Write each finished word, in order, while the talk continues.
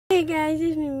Hey guys,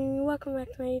 it's me, Mimi. Welcome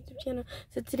back to my YouTube channel.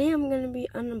 So today I'm going to be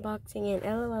unboxing an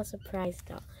LOL surprise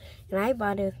doll. And I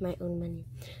bought it with my own money.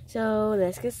 So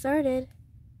let's get started.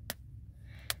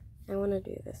 I want to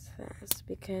do this fast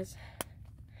because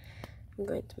I'm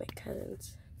going to my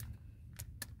cousin's.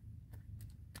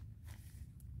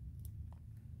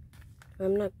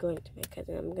 I'm not going to my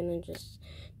cousin. I'm going to just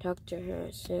talk to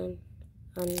her soon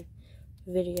on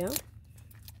video.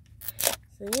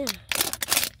 So yeah.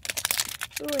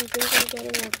 Oh, I think I'm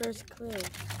getting my first clue.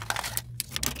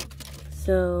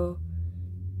 So,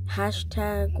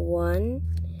 #1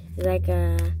 is like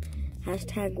a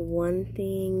 #1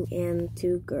 thing and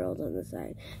 2 girls on the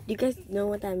side. Do you guys know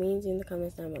what that means? Leave in the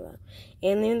comments down below.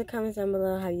 And leave in the comments down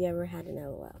below, have you ever had an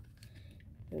LOL?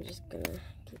 I'm just gonna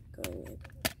keep going like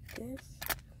this.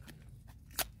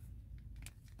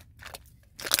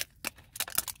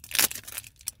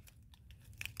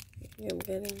 I'm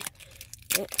getting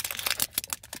it.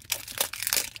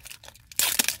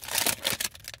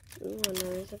 Ooh,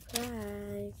 another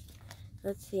surprise.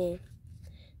 Let's see.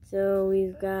 So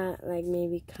we've got like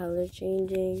maybe color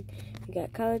changing. We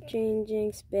got color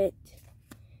changing, spit,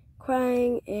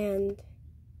 crying, and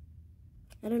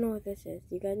I don't know what this is.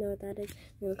 Do you guys know what that is?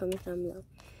 Leave in the comments down below.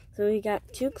 So we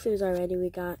got 2 clues already.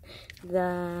 We got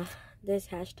this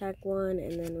 #1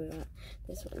 and then we got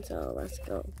this one. So let's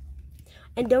go.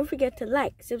 And don't forget to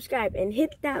like, subscribe, and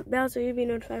hit that bell so you'll be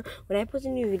notified when I post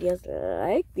new videos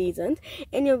like these ones.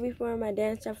 And you'll be part of my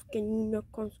Dance African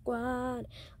Unicorn Squad.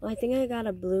 Oh, I think I got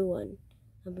a blue one.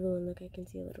 A blue one. Look, I can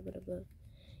see a little bit of blue.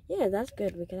 Yeah, that's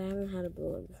good because I haven't had a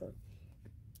blue one before.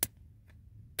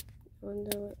 I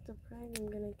wonder what surprise I'm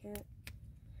going to get.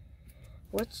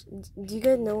 Do you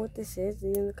guys know what this is?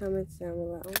 Leave in the comments down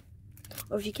below.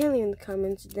 Or if you can't leave in the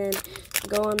comments, then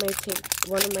go on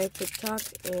one of my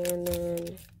TikToks and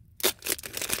then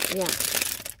yeah.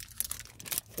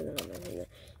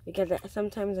 Because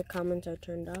sometimes the comments are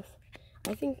turned off.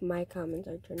 I think my comments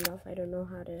are turned off. I don't know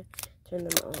how to turn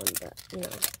them on, but you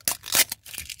know.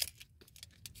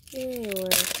 Anyway,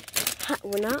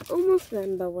 we're not almost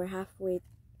done, but we're halfway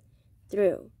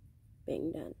through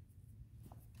being done.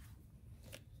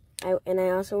 I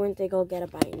also went to go get a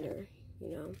binder, you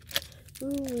know.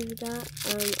 Ooh, we got a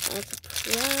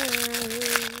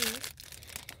surprise.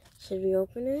 Should we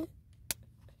open it?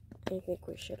 I think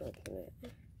we should open it.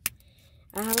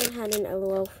 I haven't had an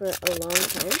LOL for a long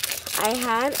time. I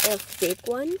had a fake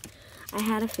one.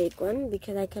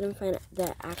 Because I couldn't find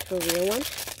the actual real one.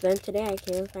 So then today I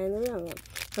came and find the real one.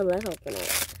 So let's open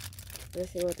it.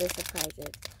 Let's see what this surprise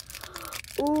is.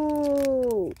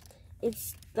 Ooh,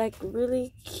 it's like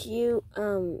really cute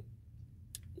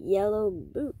yellow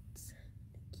boots.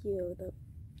 Cute, the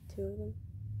 2 of them,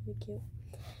 really cute.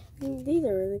 These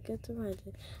are really good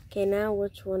surprises. Okay, now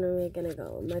which one are we gonna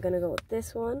go? Am I gonna go with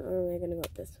this one or am I gonna go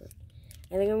with this one?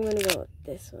 I think I'm gonna go with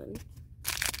this one. I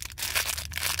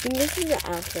think this is the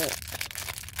outfit.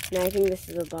 No, I think this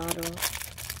is the bottle.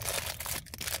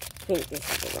 I think this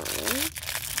is the bottle.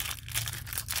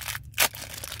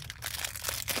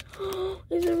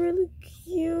 These are really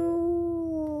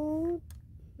cute.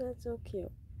 That's so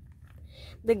cute.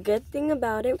 The good thing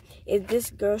about it is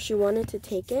this girl, she wanted to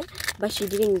take it, but she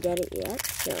didn't get it yet,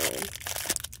 so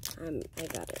I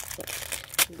got it. So,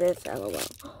 this LOL.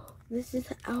 This is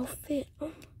the outfit.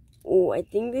 Oh, I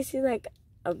think this is like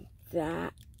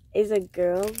that is a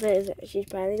girl she's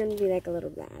probably gonna be like a little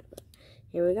bad, but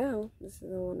here we go. This is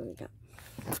the one we got.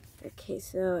 Okay,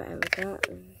 so I've got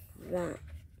that.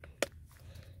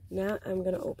 Now I'm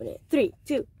gonna open it. 3,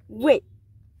 2, wait.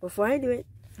 Before I do it,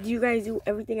 do you guys do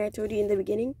everything I told you in the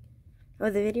beginning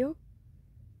of the video?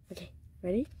 Okay,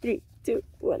 ready? 3, 2,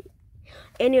 1.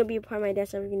 And you'll be a part of my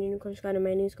Dance African Unicorn Squad and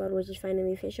my new squad, which is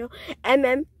finally official.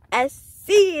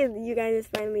 MMSC! You guys is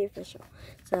finally official.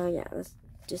 So yeah, let's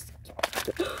just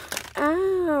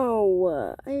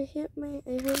ow! I hurt my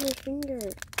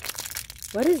finger.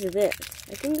 What is this?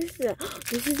 I think this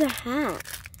is a hat.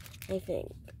 I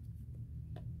think.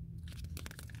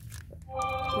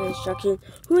 Instructions.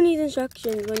 Who needs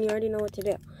instructions when you already know what to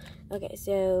do? Okay,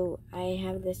 so I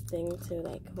have this thing to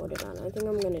like hold it on. I think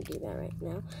I'm gonna do that right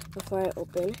now before I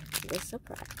open this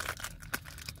surprise.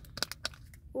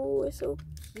 Oh, it's so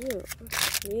cute.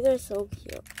 These are so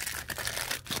cute.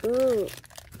 Ooh.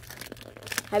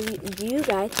 Do you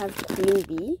guys have Queen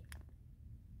Bee?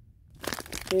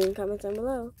 Leave in the comments down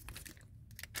below.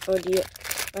 Or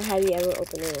have you ever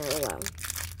opened an LOL?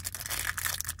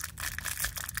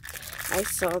 I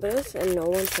saw this and no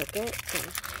one took it, so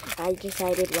I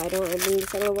decided why don't I bring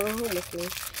this LOL home with me.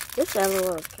 This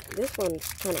one's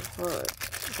kind of hard.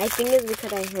 I think it's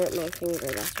because I hurt my finger,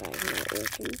 that's why I'm not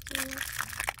working.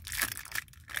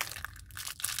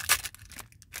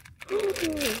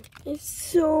 It's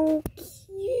so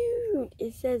cute.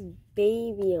 It says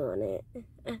baby on it.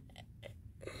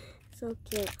 So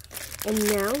cute. And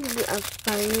now we are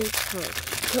finally time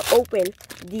to open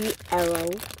the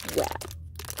LOL.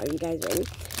 Are you guys ready?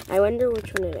 I wonder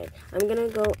which one it is. I'm gonna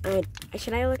go and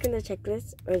should I look in the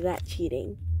checklist or is that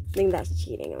cheating? I think that's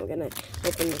cheating. I'm gonna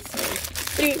open this one.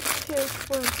 3, 2,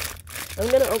 1. I'm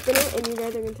gonna open it and you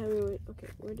guys are gonna tell me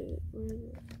where is it?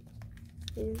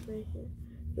 It is right here.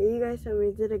 And you guys tell me,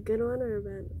 is it a good one or a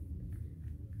bad one?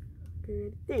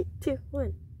 Okay, ready? 3, 2,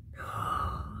 1.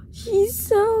 She's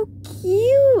so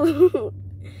cute.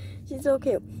 She's so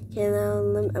cute. Okay, now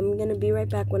I'm gonna be right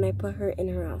back when I put her in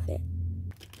her outfit.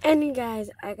 And you guys,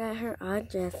 I got her on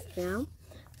dressed now.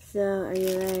 So are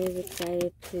you guys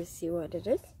excited to see what it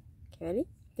is? Okay, ready?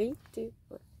 3, 2,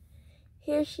 1.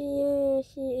 Here she is.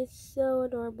 She is so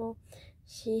adorable.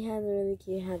 She has a really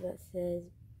cute hat that says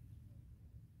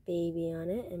baby on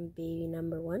it and baby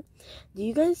number 1. Do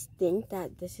you guys think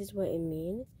that this is what it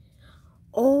means?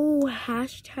 Oh,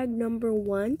 hashtag number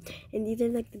 1. And these are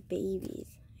like the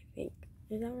babies, I think.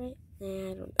 Is that right?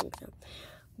 Nah, I don't think so.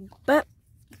 But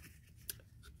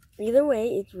either way,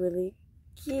 it's really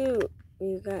cute.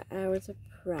 We got our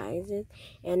surprises.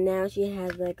 And now she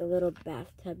has like a little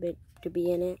bathtub to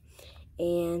be in it.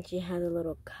 And she has a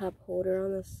little cup holder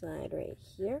on the side right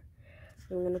here.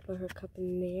 So I'm going to put her cup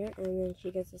in there. And then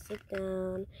she gets to sit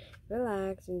down,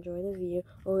 relax, enjoy the view.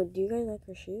 Oh, do you guys like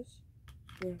her shoes?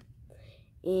 Yeah.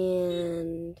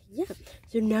 And yeah,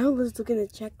 so now let's look at the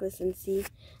checklist and see.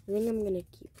 I think I'm gonna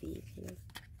keep these,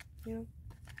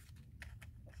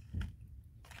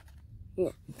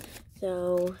 yeah.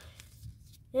 So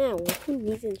yeah, who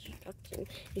needs instructions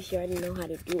if you already know how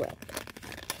to do it?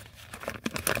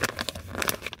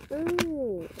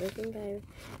 Ooh, I think I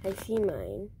see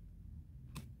mine.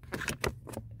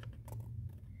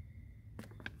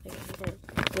 Okay,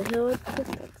 so here's what this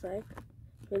looks like.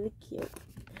 Really cute.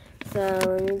 So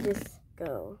let me just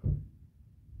go.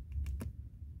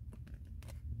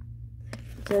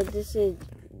 So this is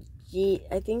G.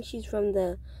 I think she's from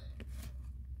the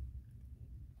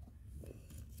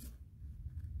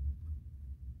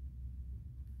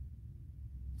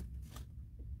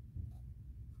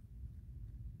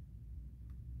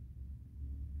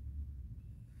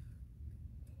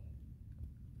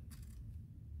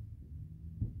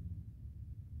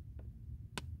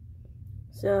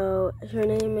So her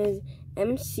name is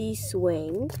MC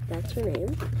Swing. That's her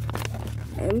name.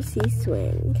 MC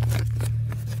Swing.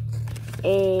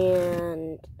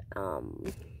 And I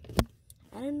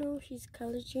don't know if she's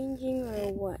color changing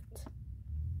or what.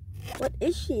 What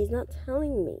is she? He's not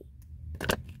telling me.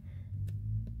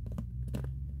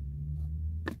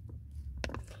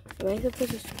 Am I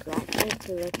supposed to scratch it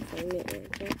to like find the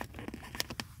answer?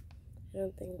 I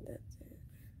don't think that's it.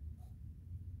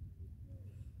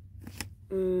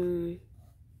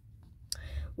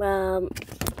 Well,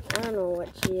 I don't know what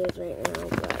she is right now,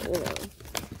 but you know,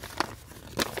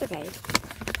 it's okay.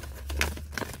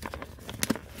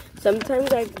 Sometimes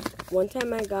one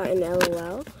time I got an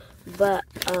LOL, but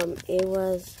it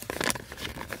was,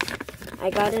 I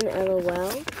got an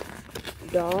LOL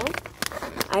doll.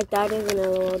 I thought it was an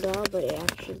LOL doll, but it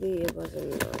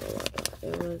wasn't an LOL doll.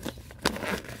 It was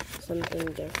something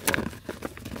different.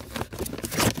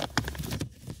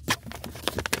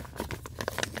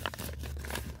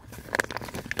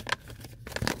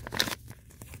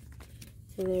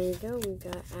 So there we go, we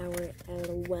got our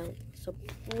LOL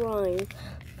surprise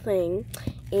thing,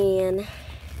 and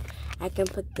I can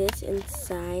put this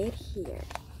inside here,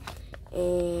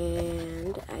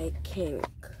 and I can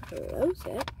close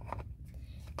it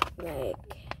like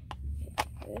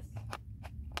this.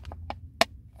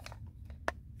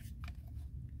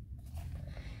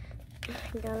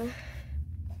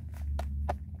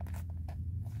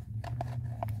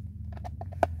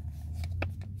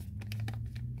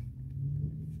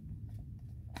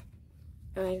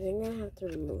 I think I have to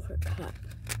remove her cup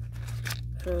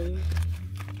from.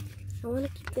 I want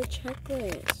to keep the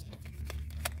checklist.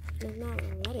 It's not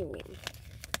letting me.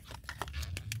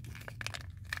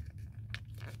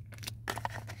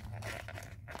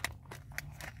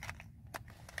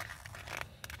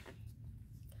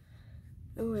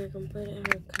 Oh, I can put her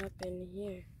cup in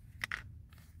here.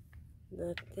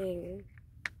 The thing.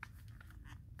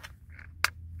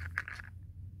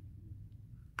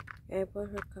 I put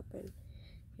her cup in.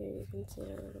 Here, you can see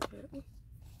it a little bit.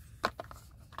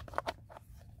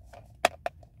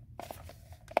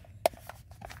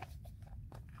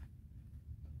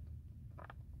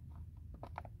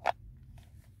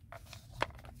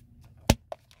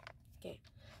 Okay,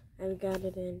 I've got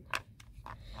it in.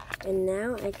 And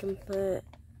now I can put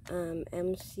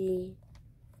MC.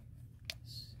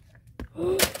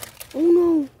 Oh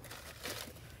no!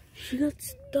 She got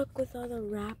stuck with all the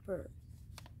wrappers.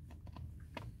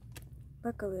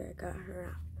 Luckily, I got her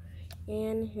out.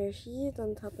 And here she is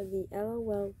on top of the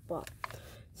LOL ball.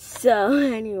 So,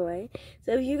 anyway.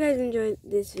 So, if you guys enjoyed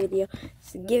this video,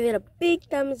 so give it a big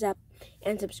thumbs up.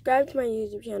 And subscribe to my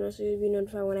YouTube channel so you'll be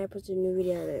notified when I post a new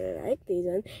video like these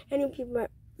ones. And you'll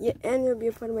be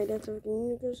a part of my Dance with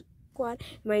the Squad.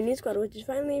 My new squad, which is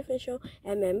finally official,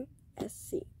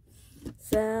 MMSC.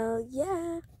 So,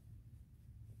 yeah.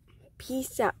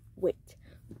 Peace out. Wait.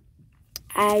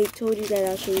 I told you that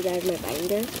I'll show you guys my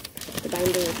binder. The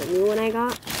binder is the new one I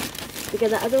got.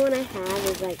 Because the other one I have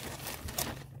is like,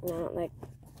 not like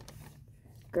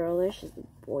girlish, it's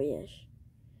boyish.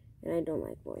 And I don't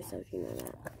like boys, so if you know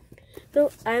that.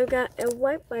 So I've got a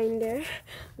white binder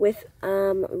with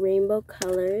rainbow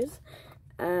colors.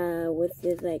 With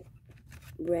this like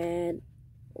red,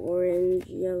 orange,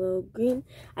 yellow, green.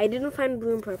 I didn't find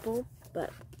blue and purple,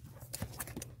 but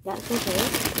that's okay.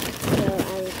 So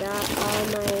I got all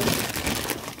my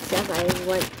stuff. I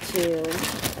went to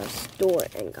a store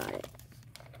and got it.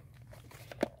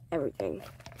 Everything.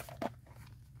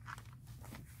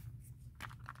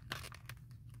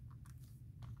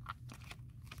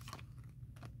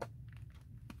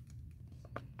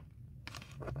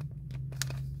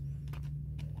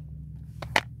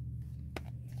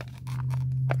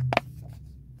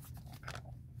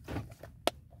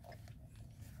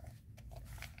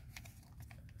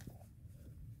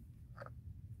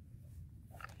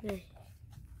 There.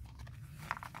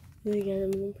 You guys,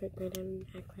 I'm gonna pretend and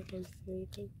act like I'm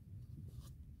sleeping.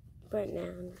 But now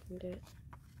I'm gonna do it.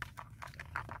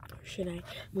 Or should I?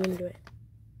 I'm gonna do it.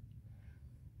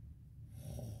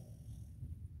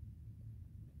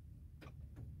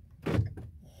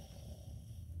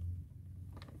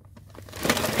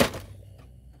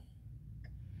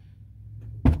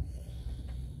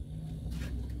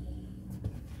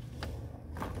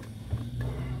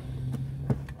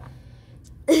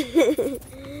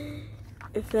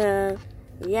 So,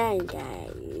 yeah,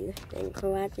 guys. Thanks for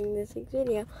watching this week's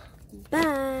video.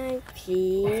 Bye.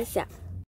 Peace out.